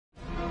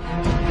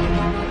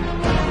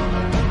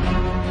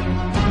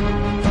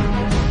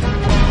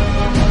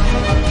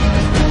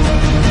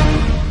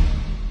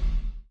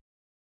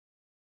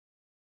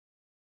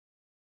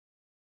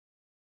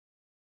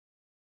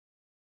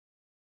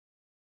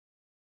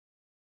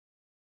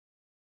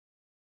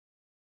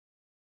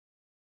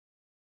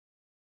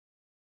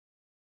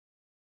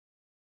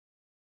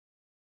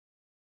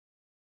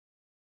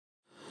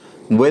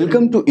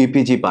Welcome to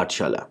EPG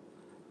Pathshala.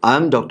 I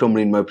am Dr.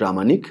 Mrinmoy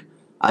Pramanik.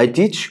 I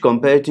teach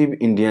comparative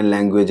Indian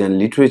language and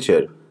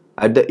literature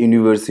at the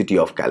University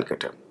of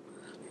Calcutta.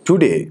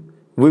 Today,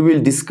 we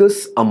will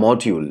discuss a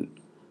module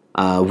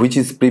which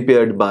is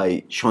prepared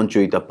by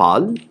Sanchoita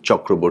Pal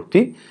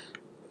Chakraborty,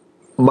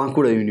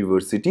 Bankura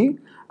University,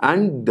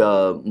 and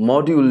the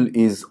module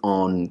is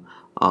on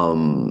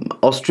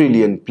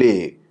Australian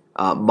play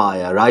by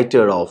a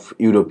writer of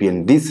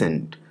European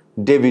descent,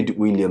 David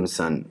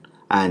Williamson,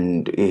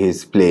 and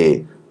his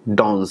play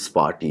Don's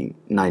Party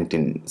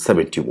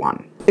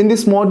 1971. In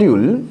this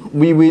module,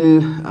 we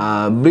will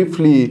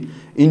briefly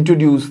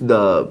introduce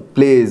the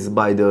plays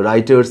by the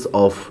writers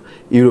of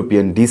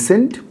European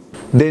descent.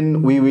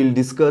 Then we will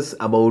discuss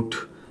about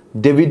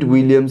David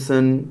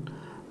Williamson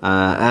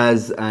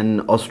as an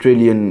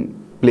Australian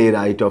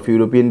playwright of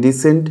European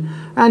descent,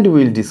 and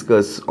we will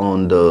discuss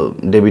on the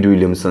David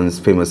Williamson's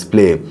famous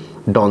play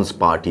Don's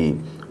Party,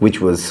 which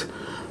was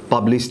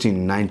published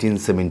in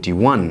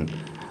 1971,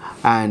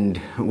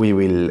 and we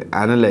will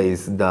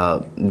analyze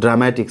the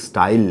dramatic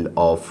style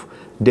of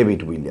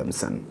David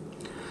Williamson.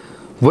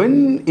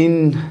 When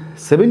in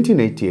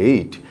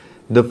 1788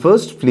 the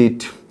first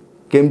fleet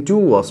came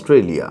to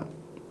Australia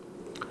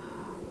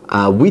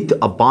with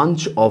a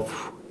bunch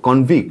of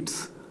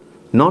convicts,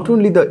 not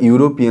only the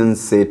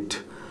Europeans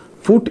set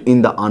foot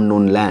in the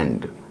unknown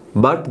land,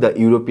 but the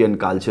European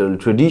cultural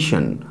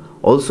tradition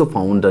also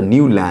found a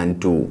new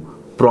land to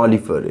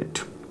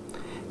proliferate.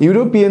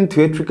 European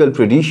theatrical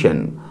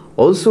tradition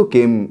also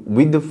came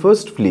with the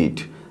first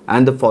fleet,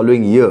 and the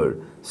following year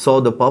saw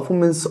the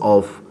performance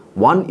of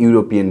one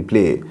European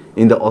play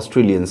in the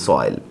Australian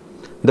soil.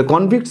 The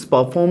convicts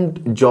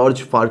performed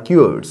George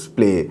Farquhar's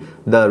play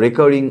The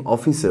Recurring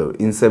Officer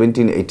in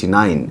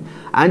 1789,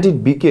 and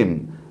it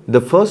became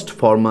the first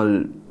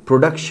formal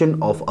production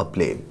of a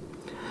play.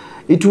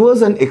 It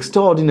was an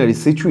extraordinary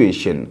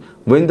situation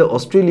when the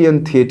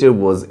Australian theatre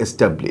was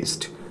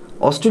established.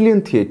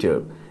 Australian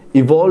theatre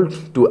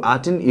evolved to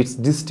attain its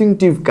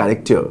distinctive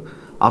character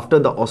after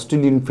the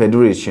Australian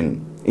Federation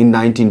in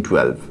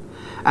 1912,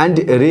 and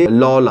Ray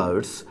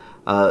Lawler's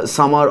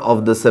Summer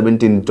of the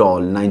 17th Doll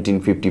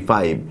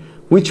 1955,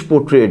 which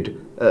portrayed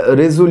a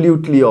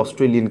resolutely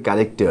Australian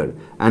character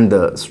and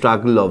the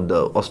struggle of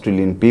the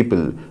Australian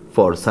people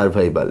for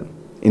survival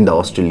in the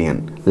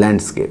Australian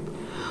landscape.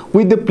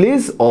 With the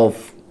plays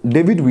of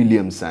David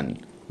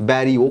Williamson,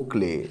 Barry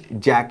Oakley,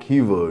 Jack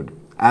Heward,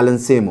 Alan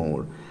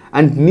Seymour,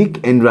 and Nick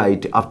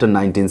Enright after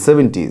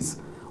 1970s,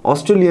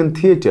 Australian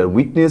theatre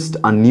witnessed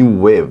a new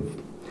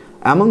wave.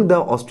 Among the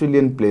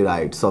Australian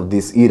playwrights of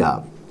this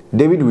era,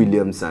 David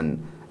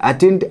Williamson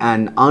attained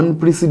an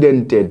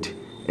unprecedented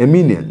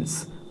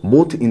eminence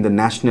both in the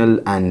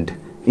national and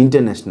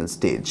international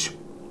stage.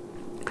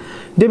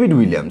 David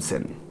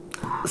Williamson.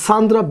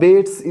 Sandra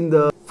Bates, in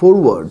the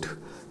foreword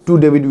to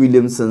David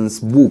Williamson's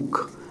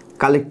book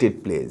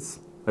Collected Plays,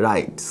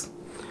 writes,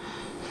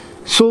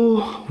 "So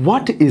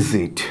what is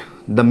it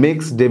that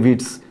makes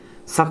David's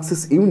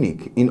success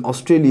unique in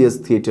Australia's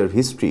theatre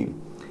history?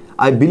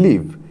 I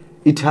believe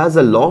it has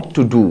a lot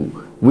to do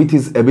with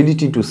his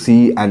ability to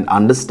see and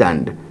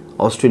understand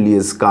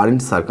Australia's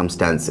current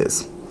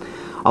circumstances,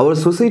 our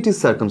society's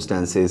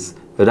circumstances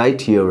right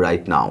here,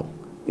 right now,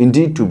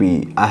 indeed to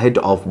be ahead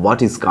of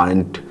what is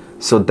current,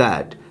 so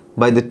that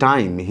by the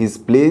time his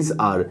plays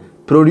are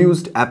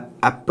produced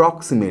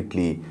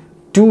approximately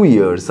 2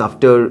 years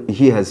after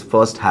he has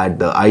first had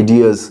the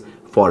ideas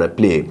for a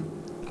play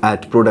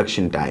at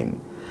production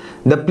time,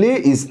 the play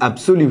is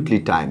absolutely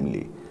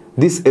timely.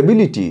 This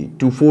ability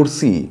to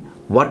foresee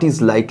what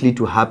is likely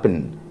to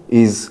happen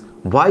is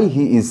why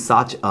he is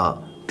such a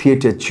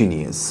theatre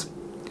genius."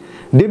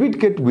 David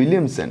Kate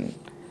Williamson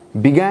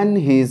began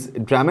his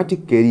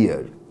dramatic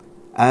career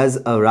as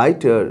a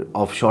writer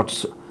of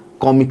short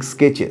comic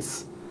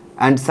sketches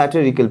and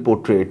satirical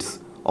portraits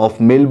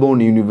of Melbourne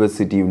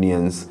University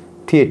Union's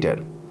theatre,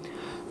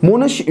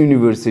 Monash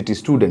University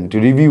Student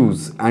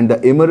Reviews, and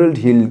the Emerald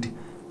Hill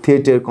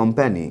Theatre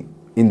Company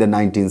in the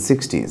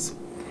 1960s.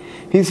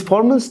 His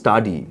formal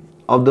study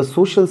of the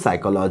social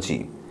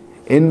psychology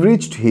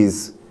enriched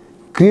his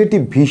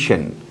creative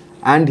vision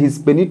and his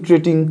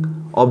penetrating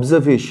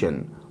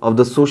observation of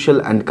the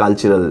social and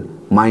cultural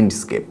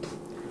mindscape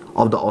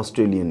of the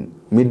Australian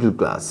middle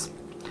class.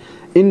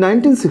 In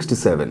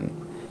 1967,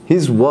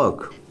 his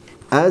work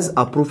as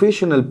a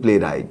professional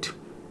playwright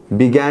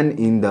began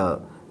in the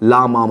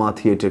La Mama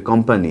Theatre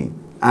Company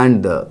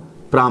and the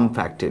Pram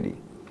Factory.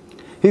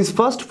 His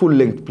first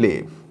full-length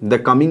play, The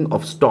Coming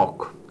of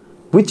Stork,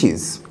 which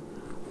is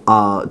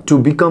to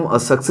become a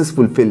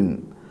successful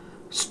film,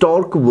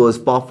 Stork, was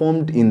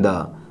performed in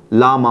the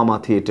La Mama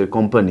Theatre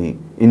Company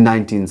in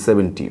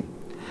 1970.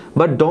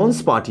 But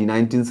Don's Party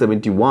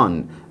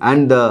 1971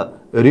 and The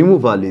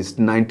Removalist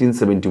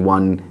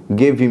 1971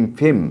 gave him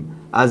fame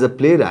as a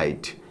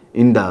playwright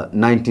in the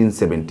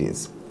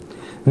 1970s.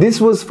 This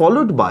was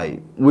followed by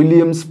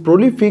Williams'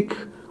 prolific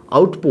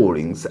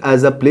outpourings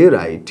as a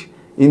playwright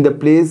in the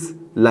plays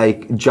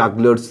like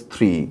Jugglers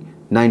 3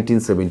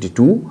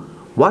 1972,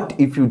 What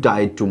If You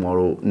Died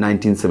Tomorrow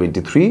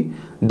 1973,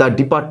 The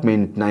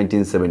Department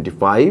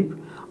 1975,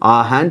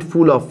 A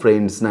Handful of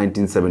Friends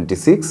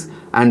 1976,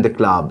 and The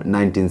Club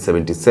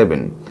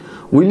 1977.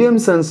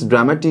 Williamson's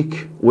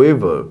dramatic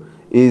waver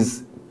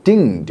is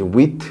tinged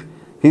with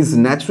his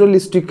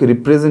naturalistic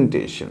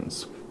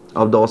representations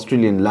of the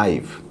Australian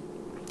life,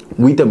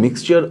 with a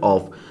mixture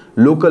of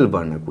local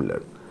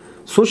vernacular,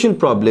 social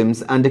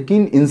problems, and a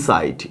keen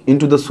insight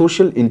into the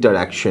social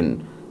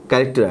interaction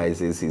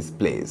characterizes his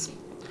plays.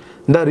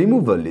 The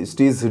Removalist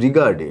is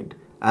regarded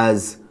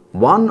as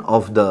one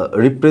of the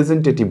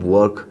representative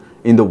work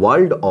in the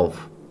world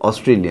of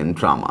Australian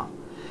drama.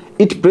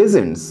 It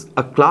presents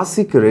a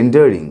classic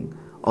rendering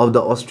of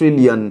the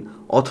Australian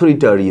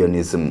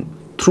authoritarianism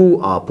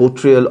through a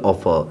portrayal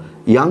of a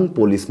young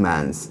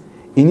policeman's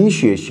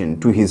initiation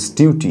to his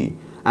duty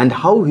and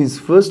how his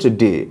first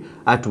day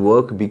at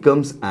work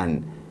becomes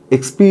an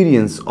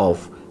experience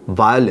of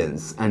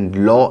violence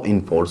and law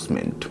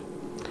enforcement.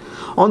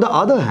 On the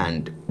other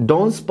hand,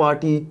 Don's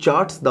Party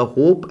charts the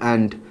hope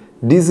and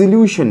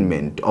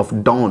disillusionment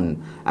of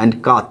Don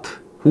and Kath,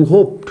 who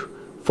hoped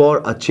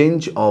for a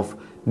change of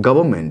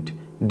government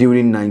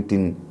during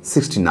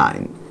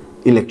 1969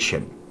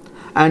 election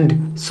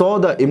and saw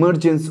the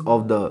emergence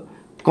of the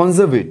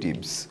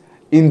Conservatives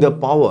in the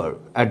power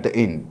at the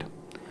end.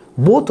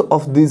 Both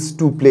of these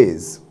two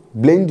plays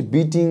blend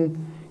beating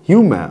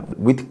humor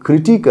with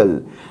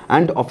critical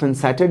and often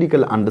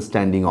satirical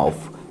understanding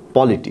of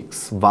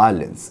politics,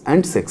 violence,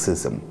 and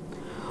sexism.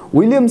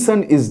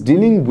 Williamson is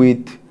dealing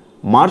with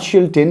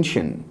martial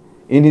tension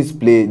in his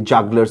play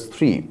Jugglers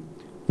 3,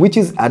 which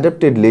is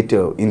adapted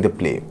later in the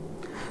play.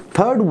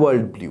 Third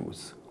World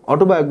Blues.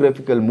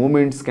 Autobiographical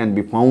moments can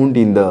be found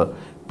in the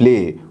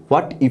play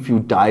What If You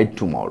Died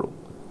Tomorrow,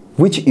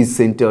 which is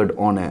centered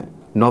on a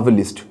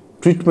novelist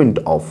treatment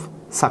of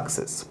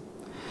success.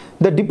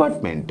 The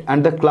Department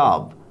and The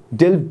Club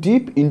delve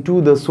deep into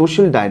the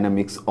social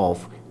dynamics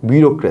of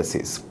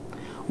bureaucracies.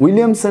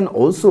 Williamson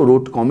also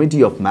wrote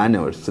comedy of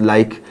manners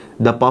like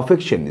The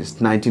Perfectionist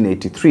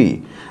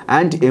 1983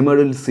 and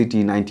Emerald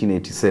City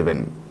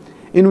 1987.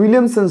 In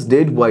Williamson's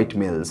Dead White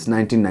Males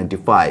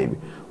 1995,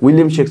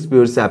 William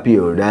Shakespeare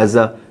appeared as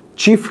a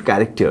chief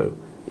character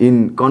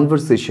in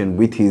conversation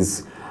with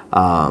his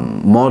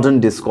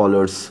modern day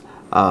scholars,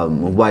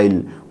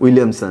 while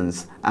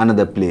Williamson's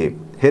another play,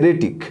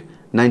 Heretic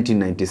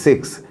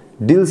 1996,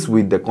 deals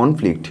with the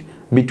conflict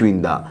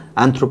between the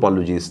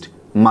anthropologist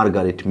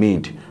Margaret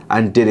Mead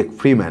and Derek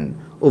Freeman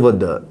over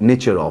the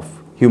nature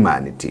of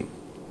humanity.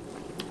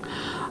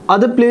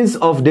 Other plays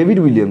of David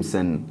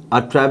Williamson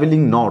are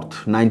Travelling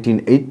North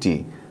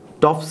 1980,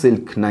 Tough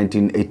Silk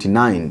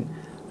 1989,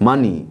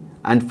 Money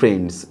and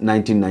Friends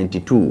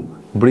 1992,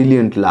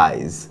 Brilliant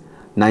Lies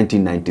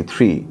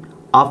 1993,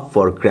 Up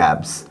for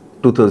Grabs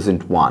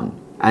 2001,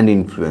 and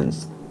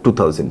Influence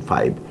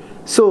 2005.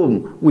 So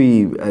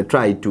we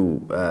try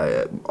to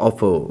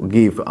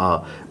give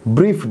a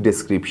brief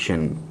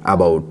description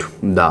about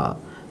the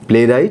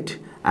playwright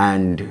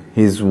and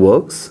his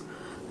works,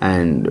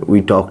 and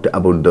we talked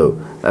about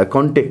the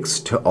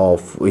context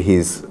of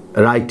his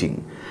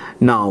writing.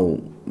 Now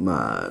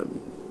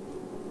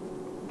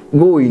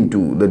go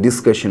into the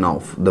discussion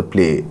of the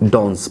play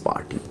Don's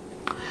Party.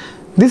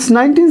 This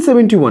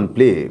 1971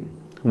 play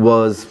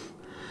was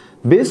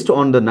based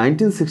on the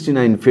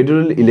 1969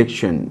 federal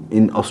election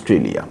in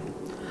Australia.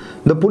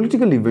 The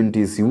political event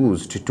is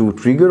used to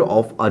trigger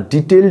off a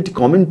detailed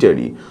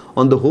commentary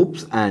on the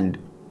hopes and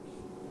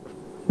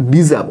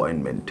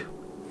disappointment,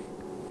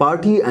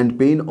 party and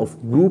pain of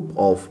group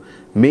of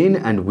men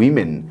and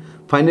women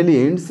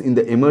finally ends in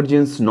the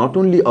emergence not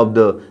only of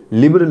the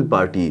Liberal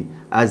Party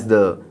as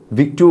the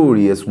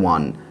victorious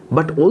one,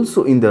 but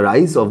also in the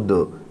rise of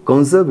the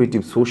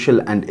conservative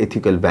social and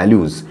ethical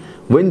values.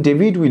 When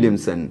David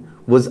Williamson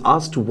was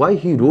asked why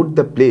he wrote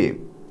the play,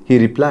 he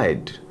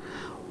replied,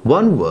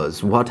 one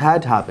was what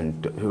had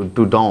happened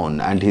to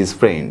Don and his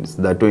friends.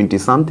 The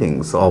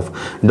 20-somethings of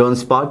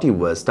Don's Party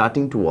were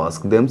starting to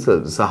ask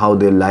themselves how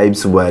their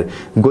lives were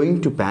going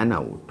to pan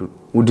out.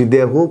 Would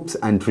their hopes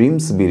and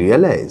dreams be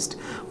realized?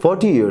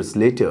 40 years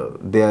later,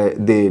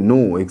 they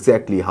know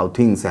exactly how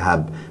things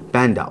have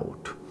panned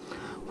out.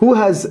 Who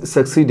has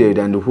succeeded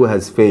and who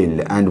has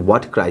failed, and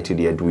what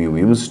criteria do we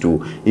use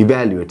to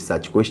evaluate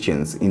such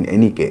questions in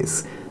any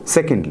case?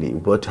 Secondly,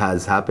 what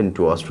has happened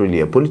to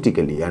Australia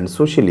politically and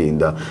socially in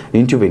the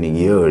intervening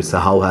years?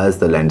 How has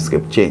the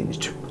landscape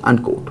changed?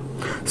 Unquote.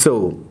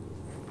 So,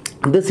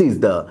 this is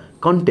the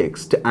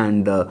context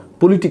and the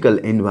political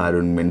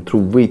environment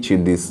through which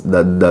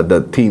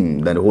the theme,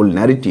 the whole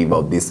narrative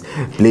of this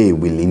play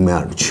will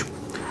emerge.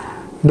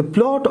 The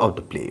plot of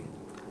the play.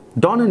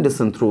 Don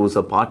Anderson throws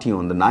a party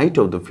on the night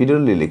of the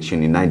federal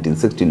election in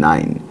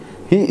 1969.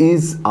 He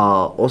is an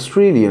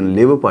Australian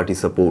Labour Party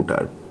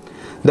supporter.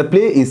 The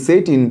play is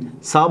set in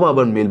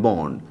suburban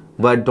Melbourne,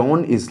 where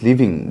Don is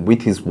living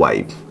with his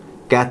wife,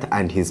 Kath,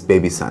 and his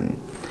baby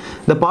son.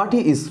 The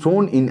party is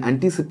thrown in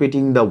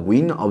anticipating the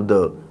win of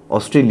the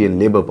Australian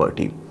Labour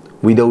Party,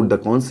 without the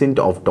consent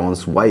of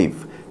Don's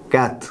wife,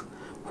 Kath,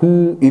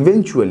 who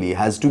eventually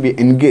has to be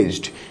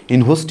engaged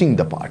in hosting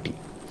the party.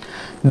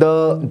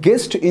 The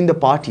guest in the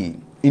party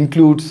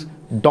includes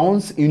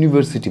Don's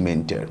university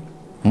mentor,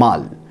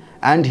 Mal,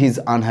 and his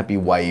unhappy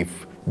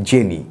wife,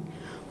 Jenny.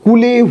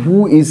 Kule,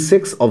 who is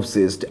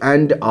sex-obsessed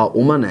and a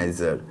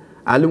womanizer,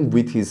 along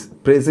with his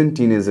present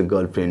teenager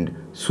girlfriend,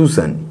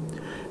 Susan.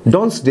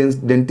 Don's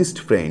dentist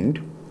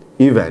friend,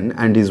 Evan,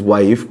 and his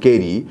wife,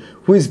 Carrie,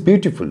 who is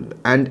beautiful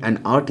and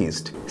an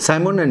artist.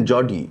 Simon and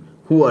Jody,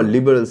 who are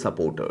liberal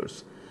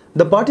supporters.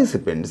 The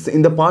participants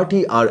in the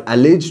party are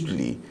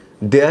allegedly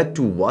there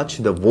to watch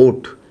the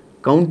vote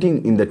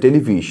counting in the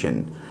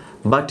television,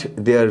 but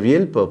their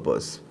real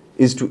purpose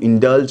is to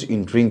indulge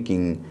in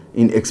drinking,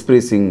 in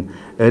expressing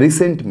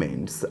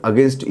resentments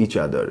against each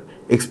other,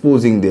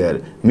 exposing their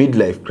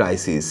midlife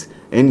crisis,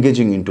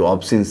 engaging into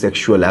obscene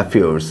sexual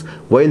affairs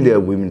while their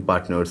women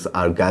partners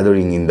are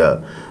gathering in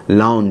the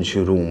lounge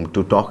room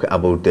to talk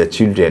about their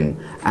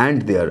children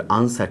and their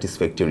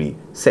unsatisfactory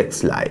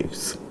sex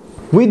lives.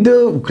 With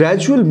the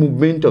gradual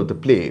movement of the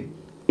play,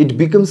 it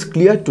becomes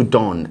clear to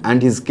Don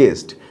and his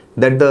guest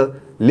that the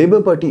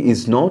Labour Party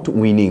is not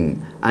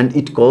winning, and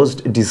it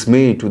caused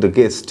dismay to the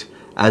guest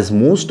as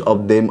most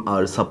of them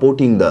are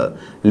supporting the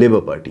Labour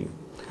Party.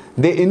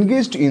 They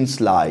engaged in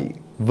sly,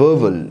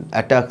 verbal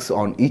attacks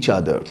on each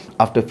other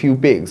after few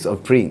pegs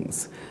of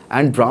drinks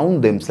and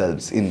drowned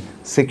themselves in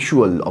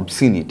sexual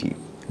obscenity,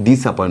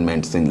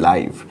 disappointments in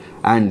life,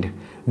 and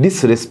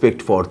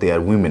disrespect for their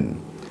women.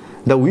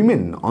 The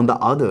women, on the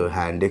other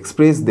hand,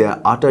 expressed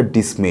their utter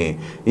dismay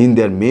in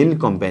their male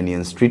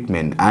companions'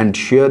 treatment and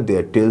shared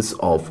their tales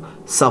of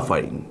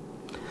suffering.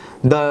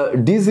 The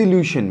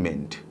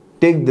disillusionment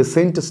take the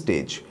center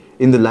stage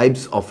in the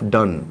lives of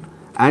Dunn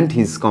and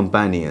his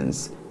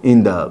companions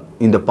in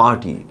the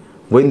party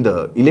when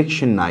the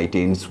election night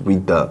ends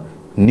with the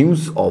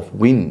news of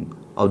win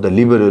of the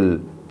Liberal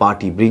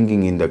Party,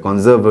 bringing in the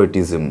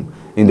conservatism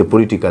in the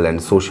political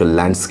and social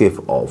landscape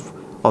of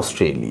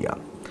Australia.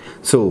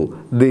 So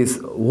this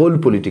whole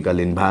political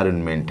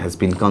environment has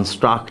been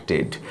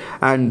constructed,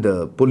 and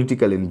the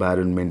political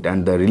environment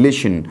and the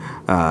relation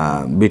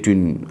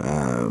between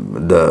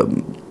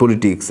the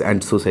politics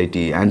and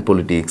society and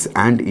politics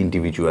and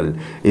individual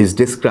is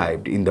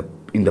described in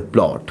the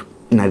plot,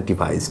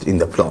 narrativized in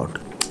the plot.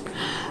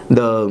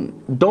 The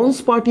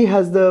Don's party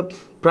has the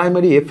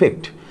primary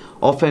effect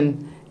of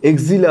an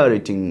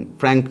exhilarating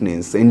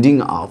frankness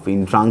ending up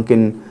in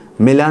drunken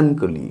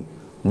melancholy,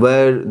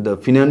 where the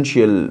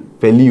financial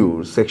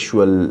failure,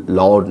 sexual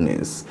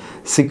lewdness,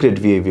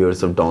 secret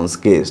behaviors of Don's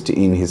guest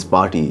in his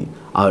party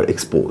are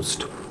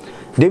exposed.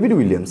 David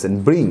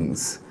Williamson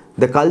brings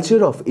the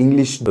culture of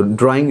English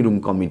drawing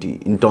room comedy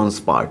in Don's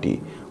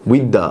party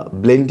with the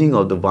blending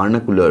of the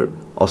vernacular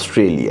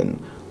Australian.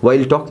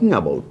 While talking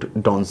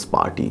about Don's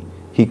party,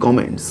 he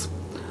comments,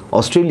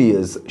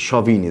 Australia's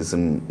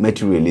chauvinism,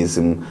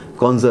 materialism,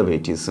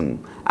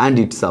 conservatism, and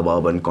its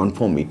suburban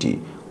conformity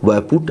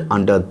were put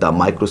under the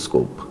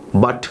microscope.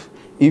 But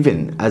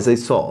even as I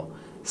saw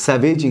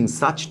savaging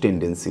such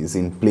tendencies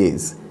in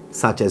plays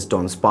such as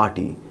Don's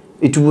Party,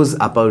 it was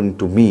apparent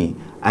to me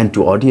and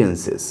to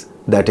audiences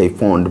that I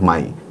found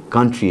my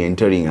country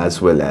entering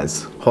as well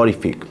as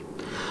horrific.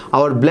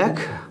 Our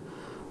black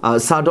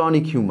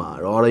sardonic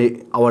humor, or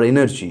our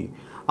energy,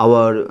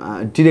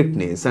 our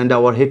directness, and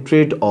our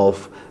hatred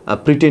of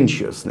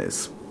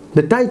pretentiousness.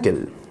 The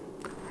title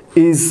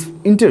is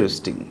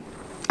interesting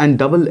and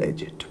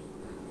double-edged.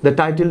 The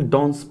title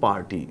Don's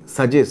Party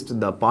suggests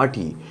the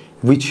party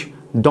which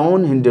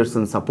Don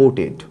Henderson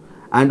supported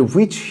and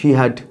which he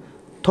had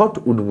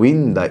thought would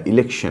win the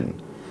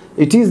election.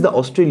 It is the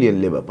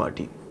Australian Labour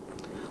Party.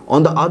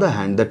 On the other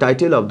hand, the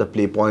title of the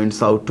play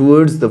points out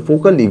towards the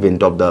focal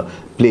event of the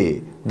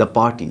play, the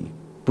party,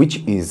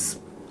 which is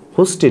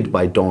hosted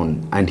by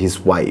Don and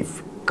his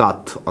wife,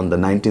 Kath, on the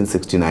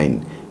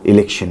 1969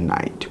 election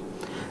night.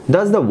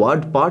 Thus, the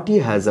word party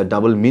has a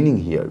double meaning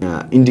here,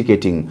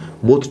 indicating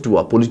both to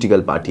a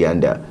political party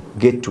and a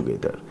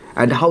get-together,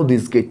 and how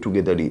this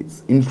get-together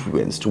is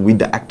influenced with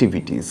the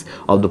activities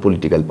of the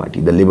political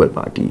party, the Labour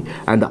Party,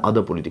 and the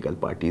other political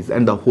parties,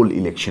 and the whole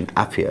election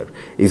affair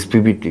is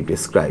vividly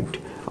described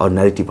or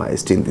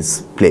narrativized in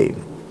this play.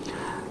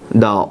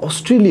 The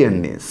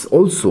Australianness,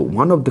 also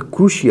one of the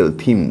crucial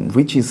theme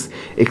which is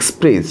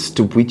expressed,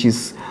 which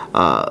is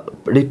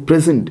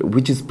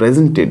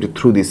presented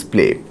through this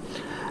play.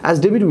 As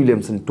David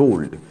Williamson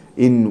told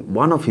in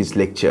one of his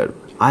lectures,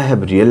 I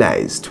have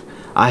realized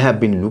I have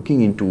been looking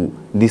into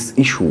this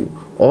issue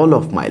all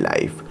of my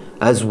life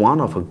as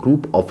one of a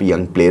group of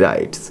young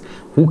playwrights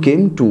who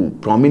came to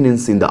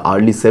prominence in the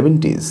early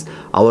 70s.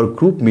 Our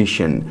group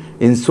mission,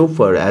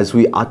 insofar as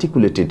we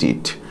articulated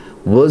it,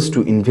 was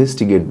to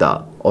investigate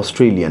the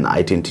Australian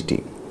identity.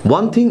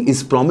 One thing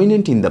is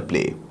prominent in the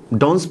play.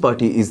 Don's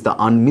Party is the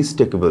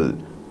unmistakable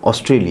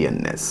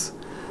Australianness.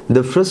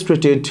 The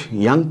frustrated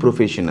young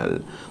professional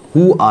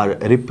who are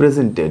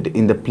represented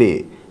in the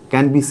play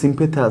can be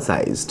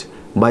sympathized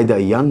by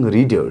the young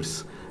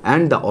readers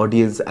and the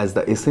audience as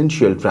the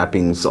essential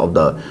trappings of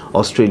the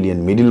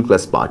Australian middle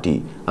class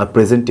party are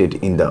presented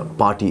in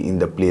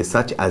the play,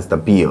 such as the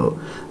beer,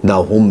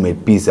 the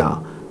homemade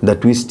pizza, the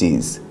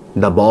twisties,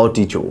 the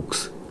bawdy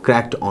jokes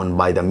cracked on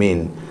by the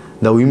men,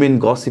 the women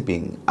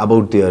gossiping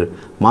about their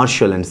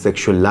martial and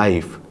sexual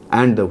life,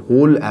 and the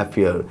whole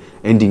affair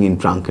ending in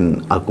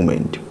drunken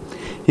argument.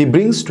 He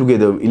brings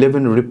together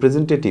 11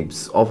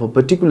 representatives of a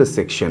particular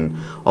section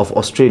of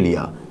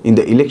Australia in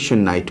the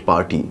election night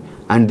party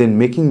and then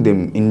making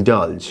them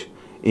indulge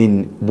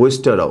in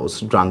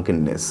boisterous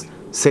drunkenness,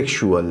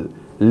 sexual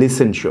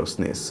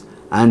licentiousness,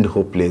 and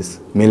hopeless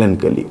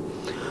melancholy.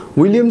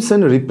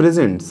 Williamson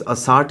represents a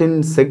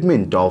certain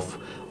segment of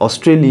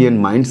Australian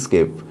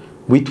mindscape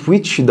with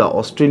which the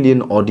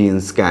Australian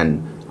audience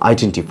can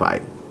identify.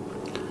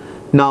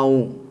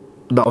 Now,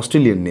 the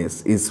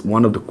Australianness is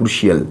one of the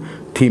crucial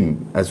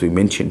theme, as we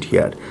mentioned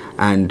here,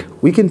 and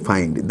we can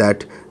find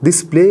that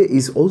this play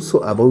is also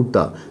about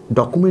the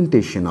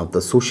documentation of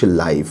the social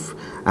life,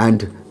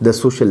 and the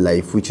social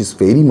life which is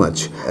very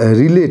much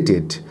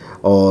related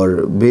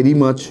or very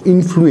much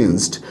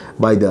influenced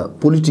by the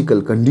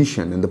political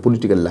condition and the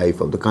political life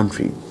of the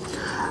country.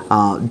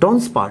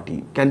 Don's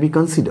Party can be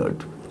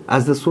considered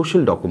as the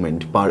social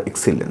document par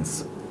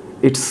excellence.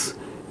 Its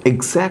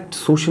exact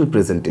social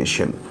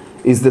presentation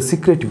is the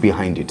secret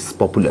behind its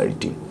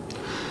popularity.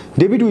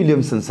 David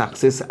Williamson's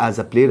success as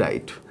a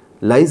playwright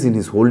lies in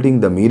his holding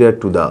the mirror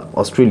to the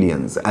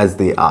Australians as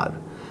they are.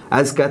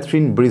 As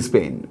Catherine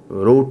Brisbane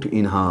wrote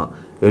in her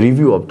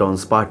review of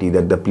Don's Party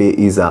that the play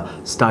is a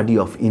study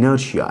of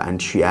inertia,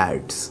 and she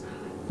adds,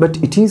 but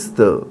it is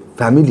the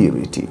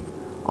familiarity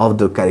of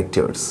the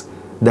characters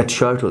that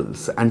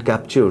startles and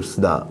captures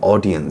the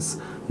audience,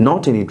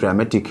 not any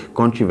dramatic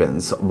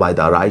contrivance by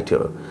the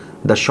writer.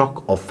 The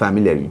shock of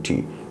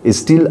familiarity is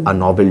still a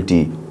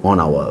novelty on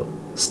our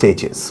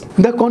stages.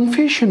 The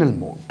confessional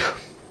mode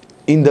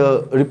in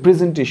the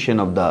representation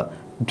of the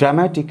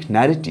dramatic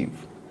narrative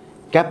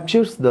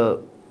captures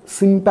the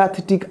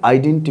sympathetic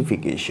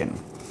identification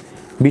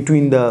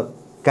between the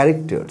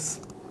characters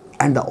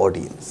and the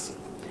audience.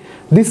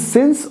 This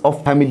sense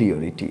of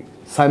familiarity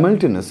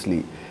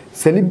simultaneously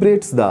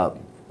celebrates the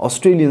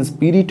Australian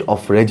spirit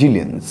of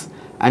resilience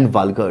and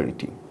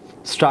vulgarity,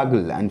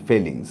 struggle and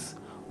failings,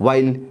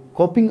 while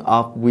coping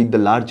up with the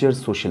larger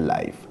social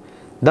life.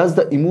 Thus,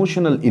 the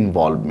emotional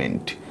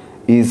involvement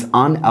is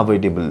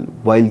unavoidable,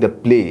 while the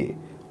play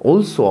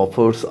also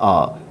offers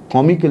a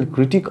comical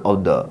critique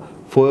of the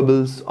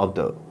foibles of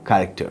the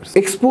characters.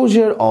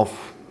 Exposure of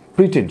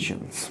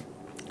pretensions.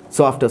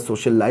 So after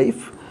social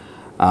life,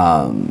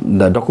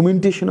 the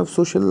documentation of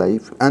social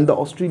life and the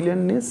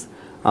Australianness,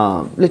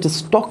 let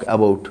us talk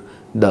about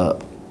the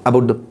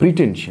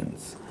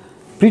pretensions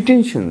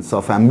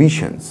of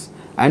ambitions,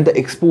 and the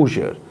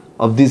exposure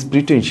of these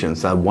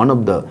pretensions are one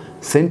of the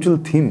central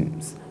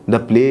themes the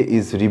play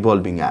is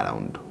revolving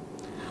around.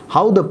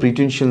 How the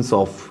pretensions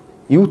of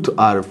youth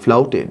are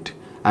flouted,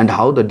 and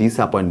how the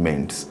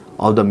disappointments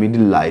of the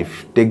middle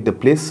life take the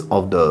place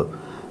of the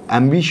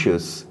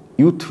ambitious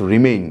youth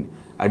remain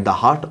at the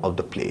heart of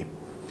the play.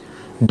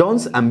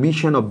 Don's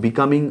ambition of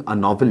becoming a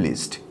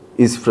novelist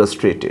is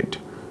frustrated.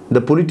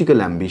 The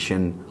political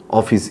ambition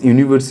of his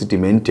university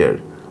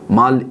mentor,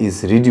 Mal,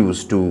 is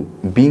reduced to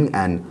being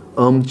an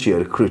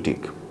armchair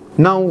critic.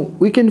 Now,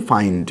 we can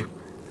find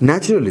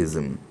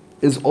naturalism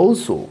is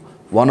also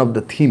one of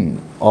the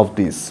themes of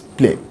this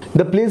play.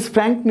 The play's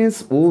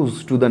frankness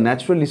owes to the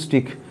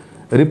naturalistic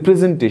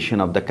representation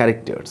of the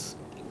characters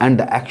and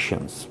the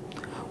actions.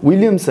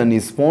 Williamson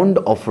is fond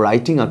of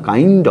writing a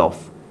kind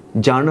of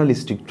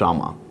journalistic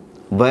drama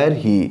where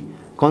he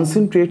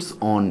concentrates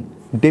on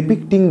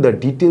depicting the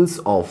details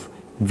of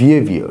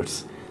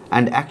behaviors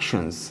and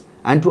actions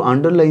and to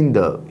underline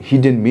the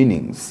hidden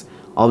meanings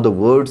of the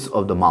words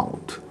of the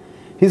mouth.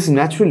 His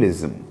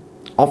naturalism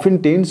often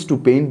tends to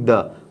paint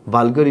the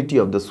vulgarity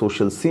of the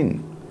social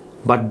scene,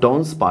 but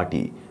Don's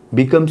Party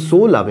becomes so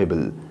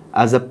lovable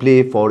as a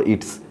play for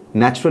its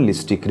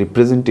naturalistic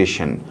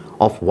representation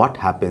of what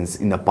happens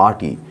in a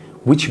party,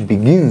 which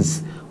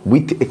begins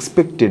with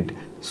expected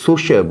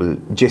sociable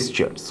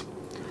gestures,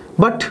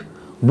 but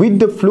with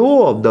the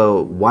flow of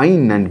the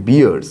wine and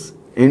beers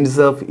ends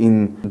up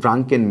in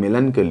drunken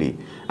melancholy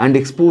and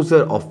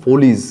exposure of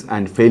follies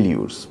and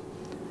failures.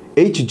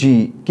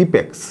 H.G.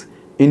 Kippax,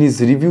 in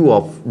his review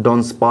of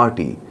Don's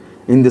Party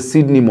in the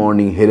Sydney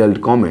Morning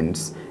Herald,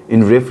 comments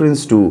in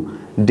reference to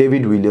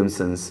David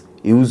Williamson's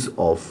use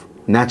of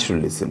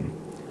naturalism.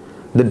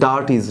 The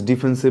dart is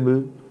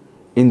defensible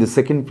in the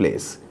second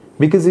place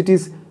because it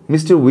is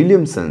Mr.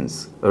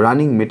 Williamson's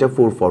running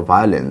metaphor for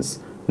violence,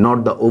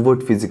 not the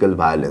overt physical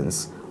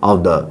violence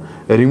of the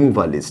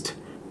removalist,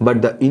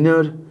 but the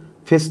inner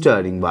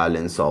festering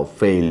violence of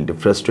failed,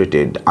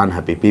 frustrated,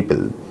 unhappy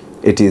people.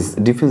 It is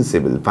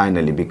defensible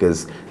finally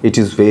because it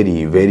is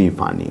very, very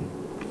funny.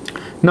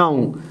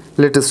 Now,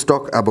 let us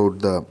talk about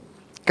the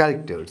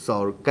characters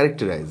or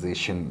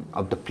characterization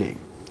of the play.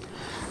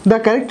 The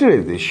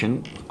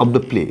characterization of the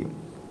play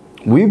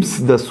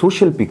weaves the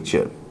social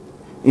picture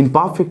in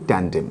perfect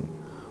tandem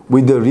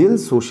with the real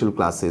social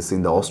classes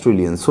in the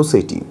Australian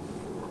society.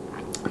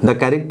 The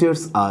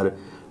characters are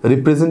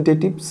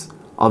representatives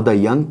of the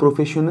young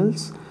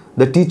professionals,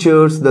 the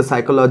teachers, the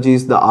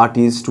psychologists, the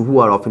artists, who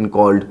are often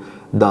called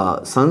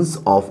the sons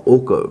of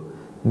ochre.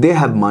 They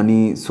have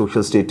money,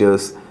 social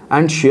status,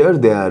 and share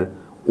their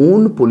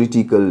own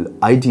political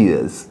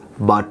ideas,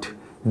 but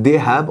they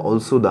have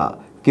also the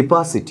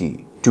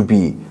capacity to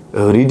be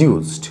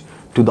reduced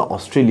to the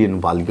Australian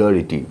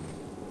vulgarity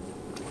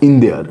in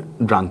their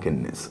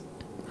drunkenness.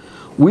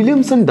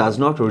 Williamson does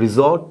not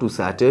resort to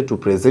satire to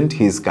present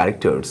his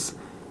characters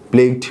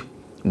plagued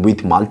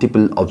with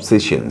multiple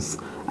obsessions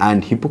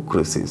and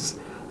hypocrisies.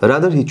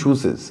 Rather, he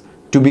chooses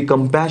to be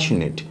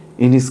compassionate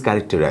in his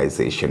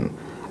characterization,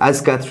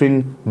 as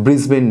Catherine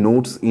Brisbane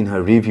notes in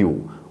her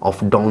review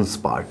of Don's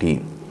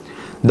Party.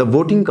 The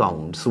voting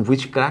counts,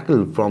 which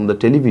crackle from the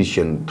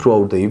television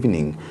throughout the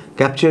evening,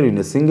 capture in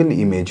a single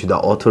image the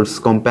author's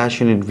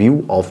compassionate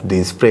view of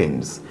these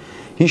friends.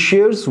 He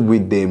shares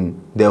with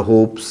them their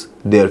hopes,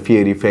 their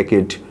fiery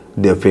facade,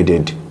 their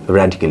faded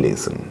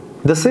radicalism.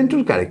 The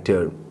central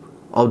character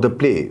of the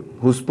play,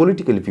 whose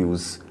political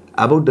views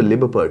about the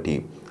Labour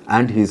Party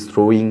and his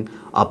throwing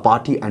a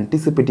party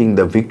anticipating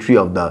the victory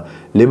of the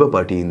Labour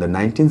Party in the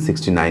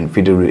 1969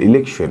 federal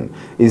election,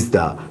 is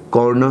the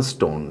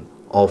cornerstone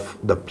of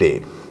the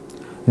play.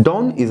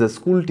 Don is a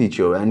school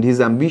teacher, and his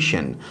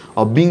ambition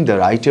of being the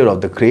writer of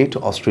the great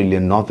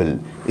Australian novel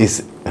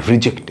is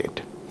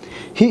rejected.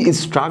 He is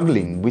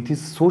struggling with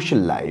his social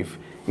life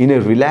in a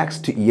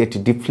relaxed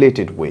yet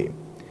deflated way.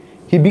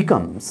 He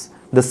becomes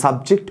the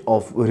subject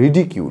of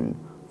ridicule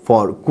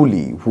for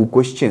Cooley, who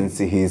questions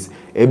his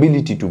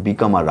ability to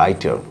become a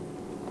writer.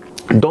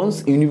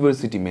 Don's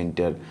university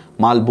mentor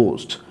Mal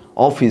boasts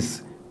of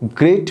his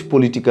great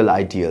political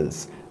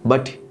ideals,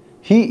 but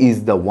he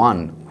is the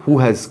one who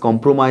has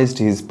compromised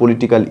his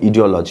political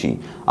ideology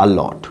a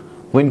lot.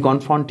 When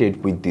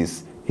confronted with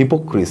this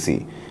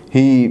hypocrisy,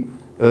 he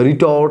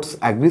retorts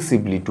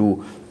aggressively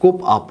to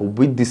cope up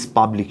with this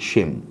public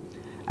shame.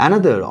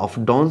 Another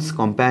of Don's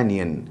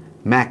companion,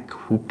 Mac,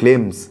 who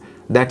claims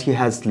that he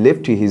has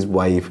left his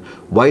wife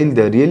while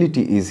the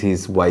reality is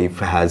his wife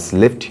has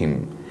left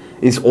him,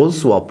 is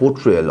also a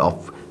portrayal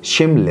of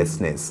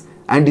shamelessness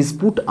and is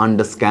put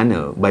under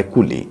scanner by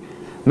Cooley.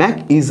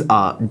 Mac is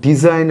a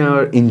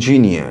designer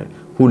engineer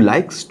who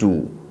likes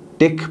to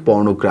take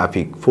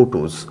pornographic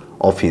photos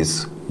of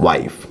his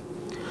wife.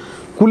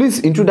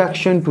 Cooley's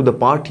introduction to the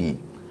party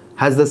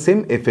has the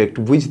same effect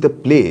which the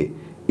play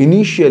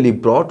initially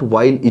brought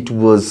while it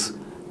was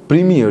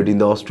premiered in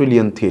the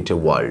Australian theatre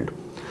world.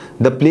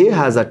 The play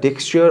has a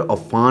texture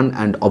of fun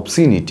and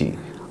obscenity,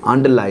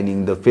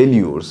 underlining the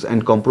failures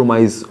and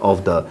compromise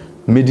of the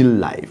middle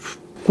life.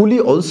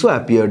 Cooley also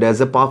appeared as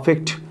a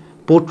perfect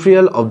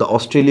portrayal of the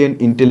Australian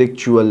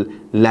intellectual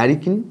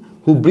larrikin,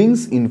 who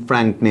brings in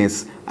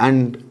frankness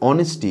and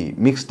honesty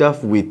mixed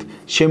up with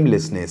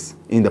shamelessness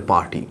in the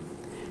party.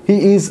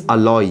 He is a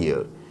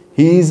lawyer,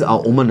 he is a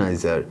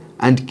womanizer,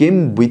 and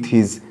came with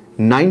his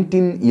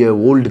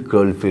 19-year-old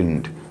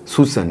girlfriend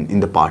Susan in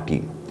the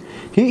party.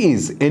 He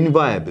is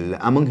enviable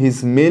among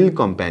his male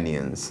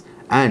companions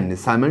and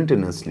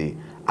simultaneously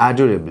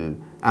adorable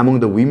among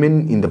the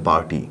women in the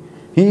party.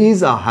 He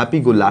is a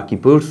happy-go-lucky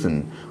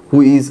person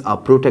who is a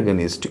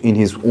protagonist in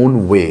his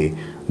own way,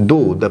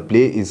 though the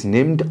play is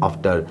named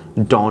after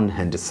Don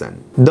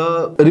Henderson.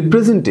 The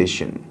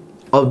representation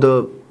of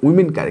the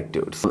women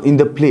characters in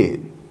the play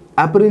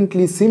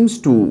apparently seems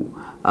to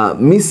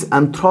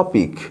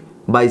misanthropic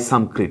by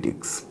some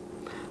critics,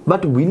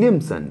 but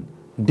Williamson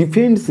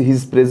defends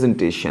his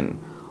presentation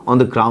on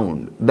the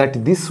ground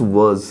that this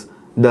was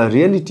the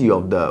reality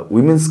of the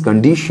women's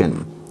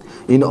condition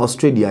in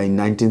Australia in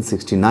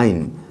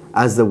 1969,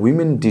 as the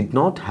women did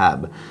not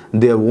have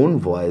their own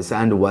voice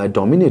and were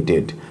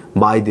dominated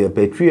by the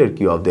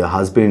patriarchy of their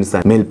husbands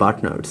and male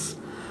partners.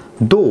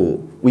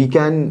 Though we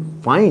can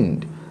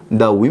find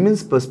the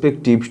women's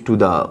perspective to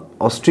the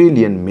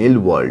Australian male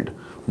world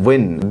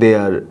when they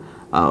are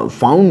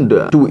found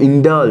to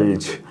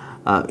indulge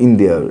in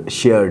their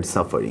shared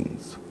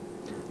sufferings.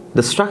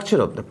 The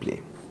structure of the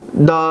play.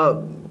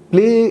 The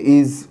play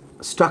is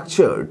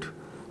structured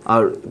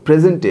or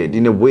presented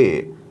in a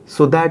way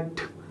so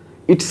that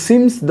it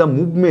seems the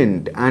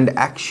movement and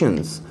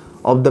actions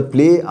of the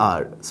play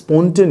are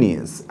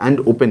spontaneous and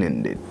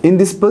open-ended. In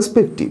this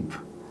perspective,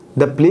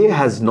 the play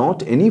has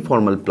not any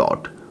formal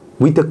plot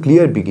with a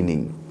clear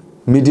beginning,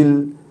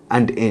 middle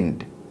and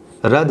end.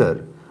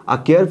 Rather, a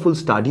careful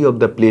study of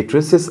the play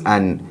traces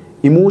an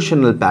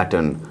emotional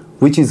pattern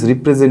which is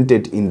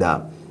represented in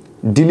the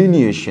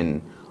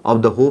delineation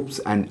of the hopes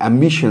and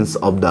ambitions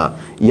of the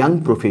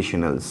young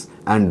professionals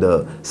and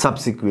the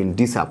subsequent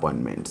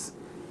disappointments.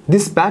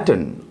 This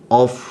pattern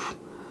of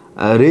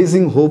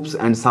raising hopes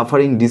and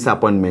suffering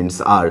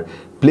disappointments are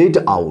played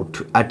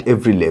out at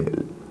every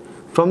level.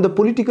 From the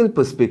political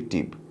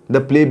perspective,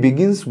 the play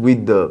begins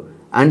with the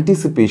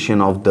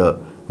anticipation of the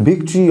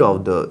victory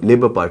of the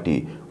Labour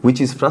Party, which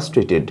is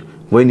frustrated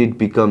when it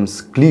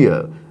becomes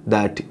clear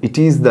that it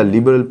is the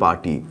Liberal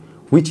Party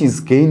which is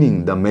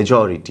gaining the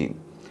majority.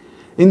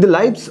 In the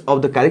lives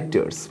of the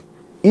characters,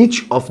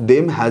 each of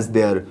them has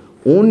their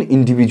own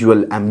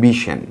individual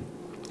ambition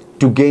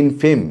to gain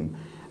fame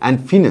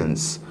and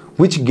finance,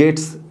 which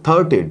gets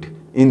thwarted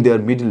in their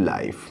middle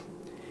life.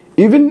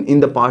 Even in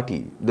the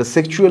party, the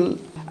sexual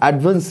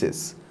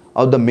advances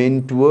of the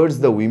men towards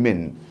the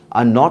women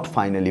are not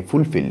finally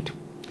fulfilled.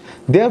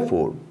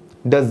 Therefore,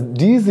 the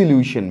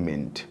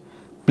disillusionment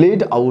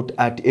played out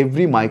at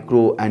every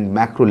micro and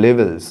macro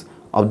levels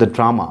of the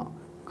drama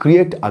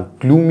create a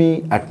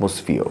gloomy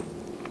atmosphere.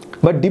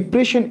 But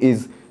depression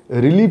is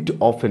relieved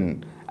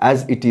often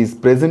as it is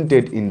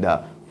presented in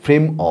the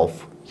frame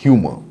of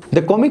humor.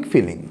 The comic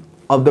feeling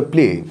of the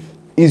play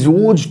is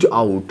oozed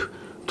out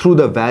through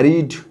the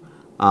varied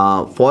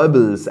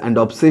foibles and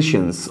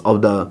obsessions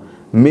of the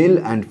male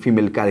and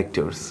female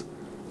characters.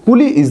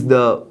 Cooley is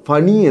the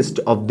funniest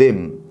of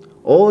them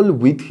all,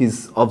 with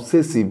his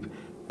obsessive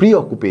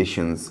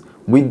preoccupations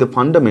with the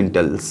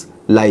fundamentals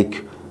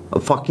like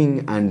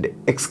fucking and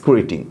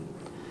excreting.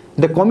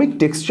 The comic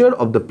texture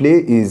of the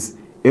play is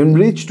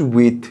enriched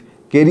with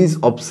Carey's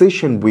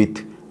obsession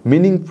with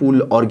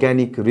meaningful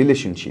organic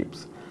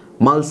relationships,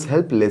 Mull's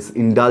helpless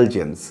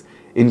indulgence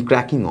in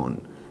cracking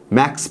on,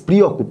 Mac's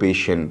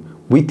preoccupation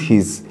with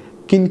his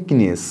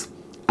kinkiness,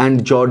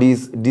 and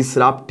Geordie's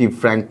disruptive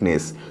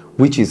frankness,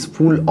 which is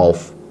full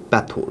of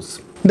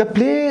pathos. The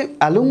play,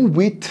 along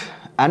with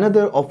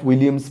another of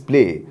Williams'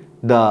 play,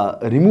 The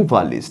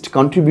Removalist,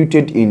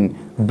 contributed in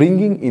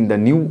bringing in the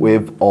new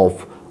wave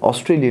of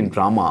Australian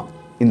drama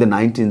in the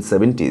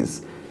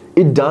 1970s.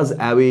 It does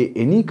away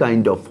any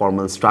kind of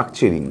formal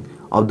structuring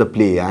of the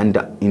play and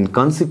in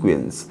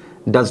consequence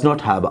does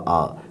not have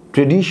a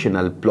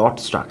traditional plot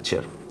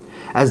structure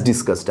as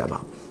discussed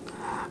above.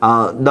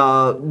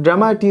 The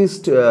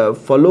dramatist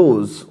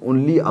follows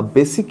only a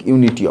basic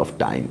unity of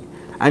time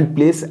and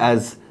place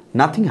as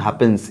nothing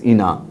happens in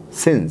a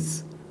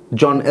sense.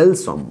 John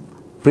Elsom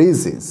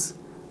praises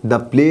the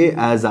play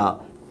as a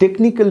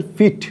technical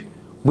feat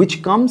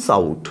which comes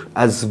out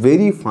as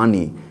very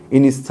funny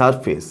in its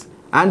surface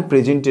and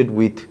presented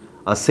with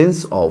a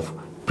sense of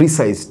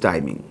precise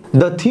timing.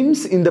 The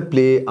themes in the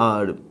play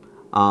are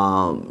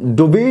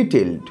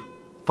dovetailed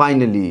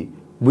finally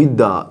with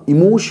the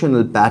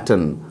emotional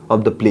pattern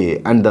of the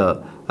play and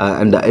the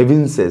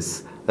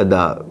evinces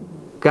the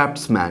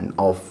craftsman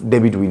of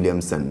David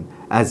Williamson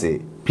as a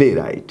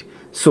playwright.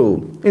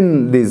 So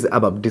in these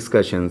above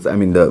discussions, I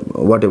mean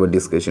whatever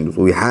discussions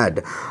we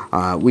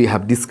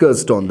have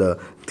discussed on the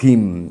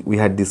theme, we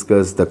had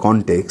discussed the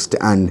context,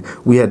 and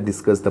we had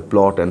discussed the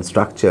plot and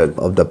structure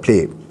of the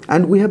play.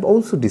 And we have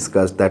also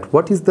discussed that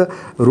what is the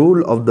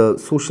role of the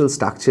social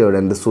structure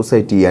and the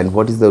society, and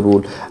what is the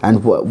role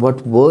and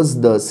what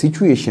was the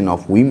situation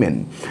of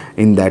women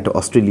in that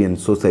Australian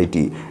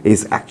society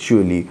is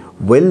actually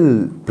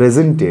well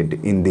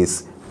presented in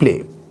this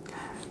play.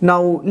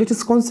 Now let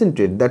us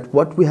concentrate that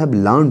what we have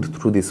learned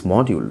through this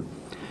module.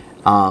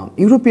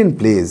 European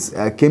plays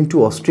came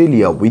to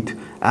Australia with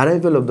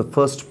arrival of the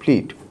first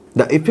fleet.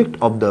 The effect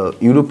of the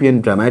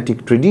European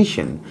dramatic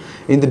tradition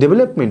in the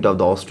development of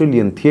the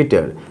Australian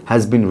theatre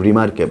has been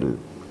remarkable.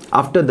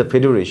 After the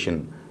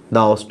Federation, the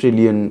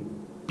Australian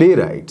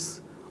playwrights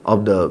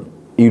of the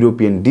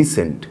European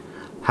descent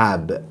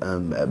have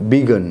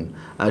begun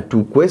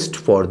to quest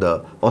for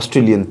the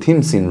Australian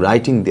themes in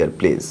writing their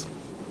plays.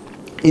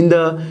 In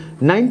the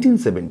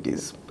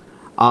 1970s,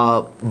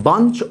 a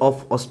bunch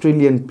of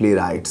Australian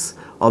playwrights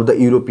of the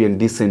European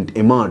descent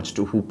emerged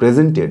who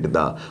presented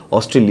the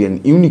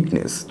Australian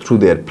uniqueness through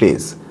their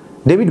plays.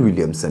 David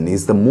Williamson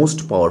is the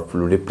most powerful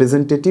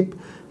representative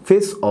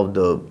face of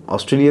the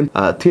Australian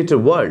theatre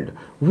world,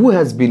 who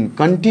has been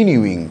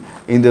continuing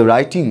in the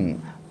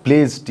writing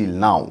plays till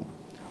now.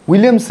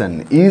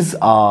 Williamson is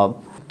a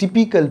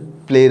typical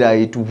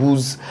playwright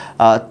whose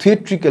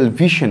theatrical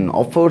vision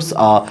offers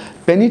a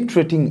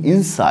penetrating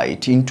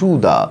insight into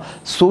the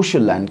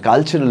social and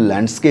cultural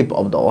landscape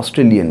of the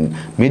Australian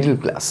middle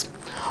class.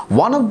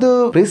 One of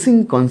the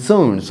pressing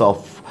concerns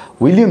of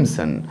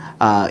Williamson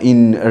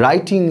in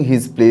writing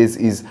his plays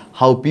is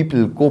how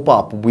people cope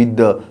up with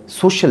the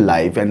social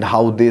life and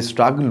how they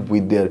struggle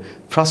with their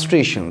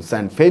frustrations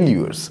and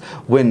failures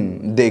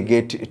when they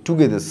get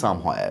together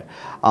somewhere.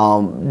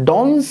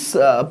 Don's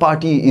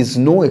party is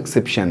no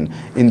exception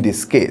in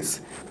this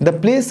case. The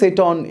play set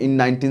on in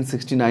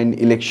 1969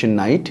 election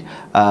night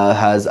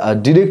has a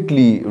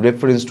directly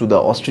reference to the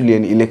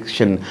Australian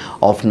election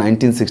of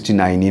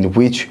 1969, in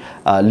which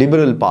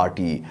Liberal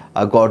Party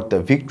got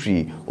the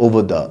victory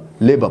over the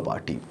Labour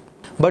Party.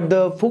 But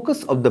the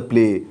focus of the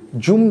play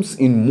zooms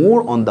in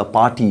more on the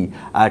party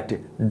at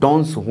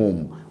Don's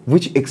home,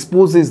 which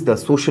exposes the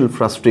social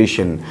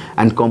frustration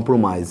and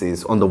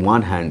compromises on the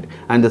one hand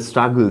and the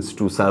struggles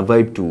to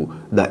survive to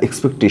the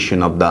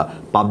expectation of the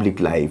public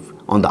life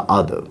on the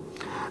other.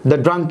 The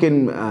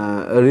drunken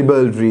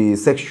ribaldry,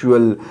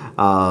 sexual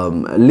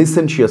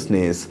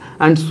licentiousness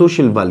and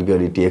social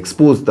vulgarity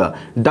expose the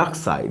dark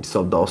sides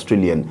of the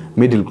Australian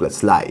middle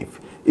class life.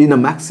 In a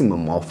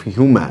maximum of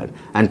humor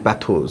and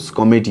pathos,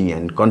 comedy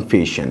and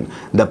confession,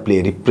 the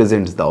play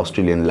represents the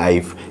Australian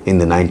life in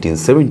the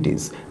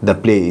 1970s. The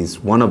play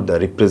is one of the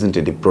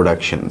representative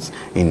productions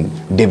in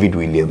David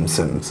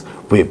Williamson's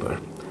Weber.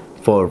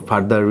 For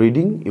further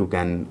reading, you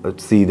can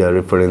see the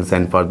reference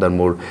and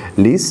furthermore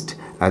list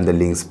and the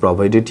links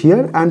provided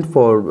here, and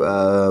for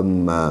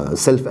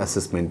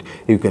self-assessment,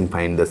 you can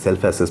find the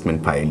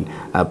self-assessment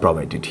file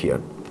provided here.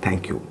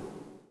 Thank you.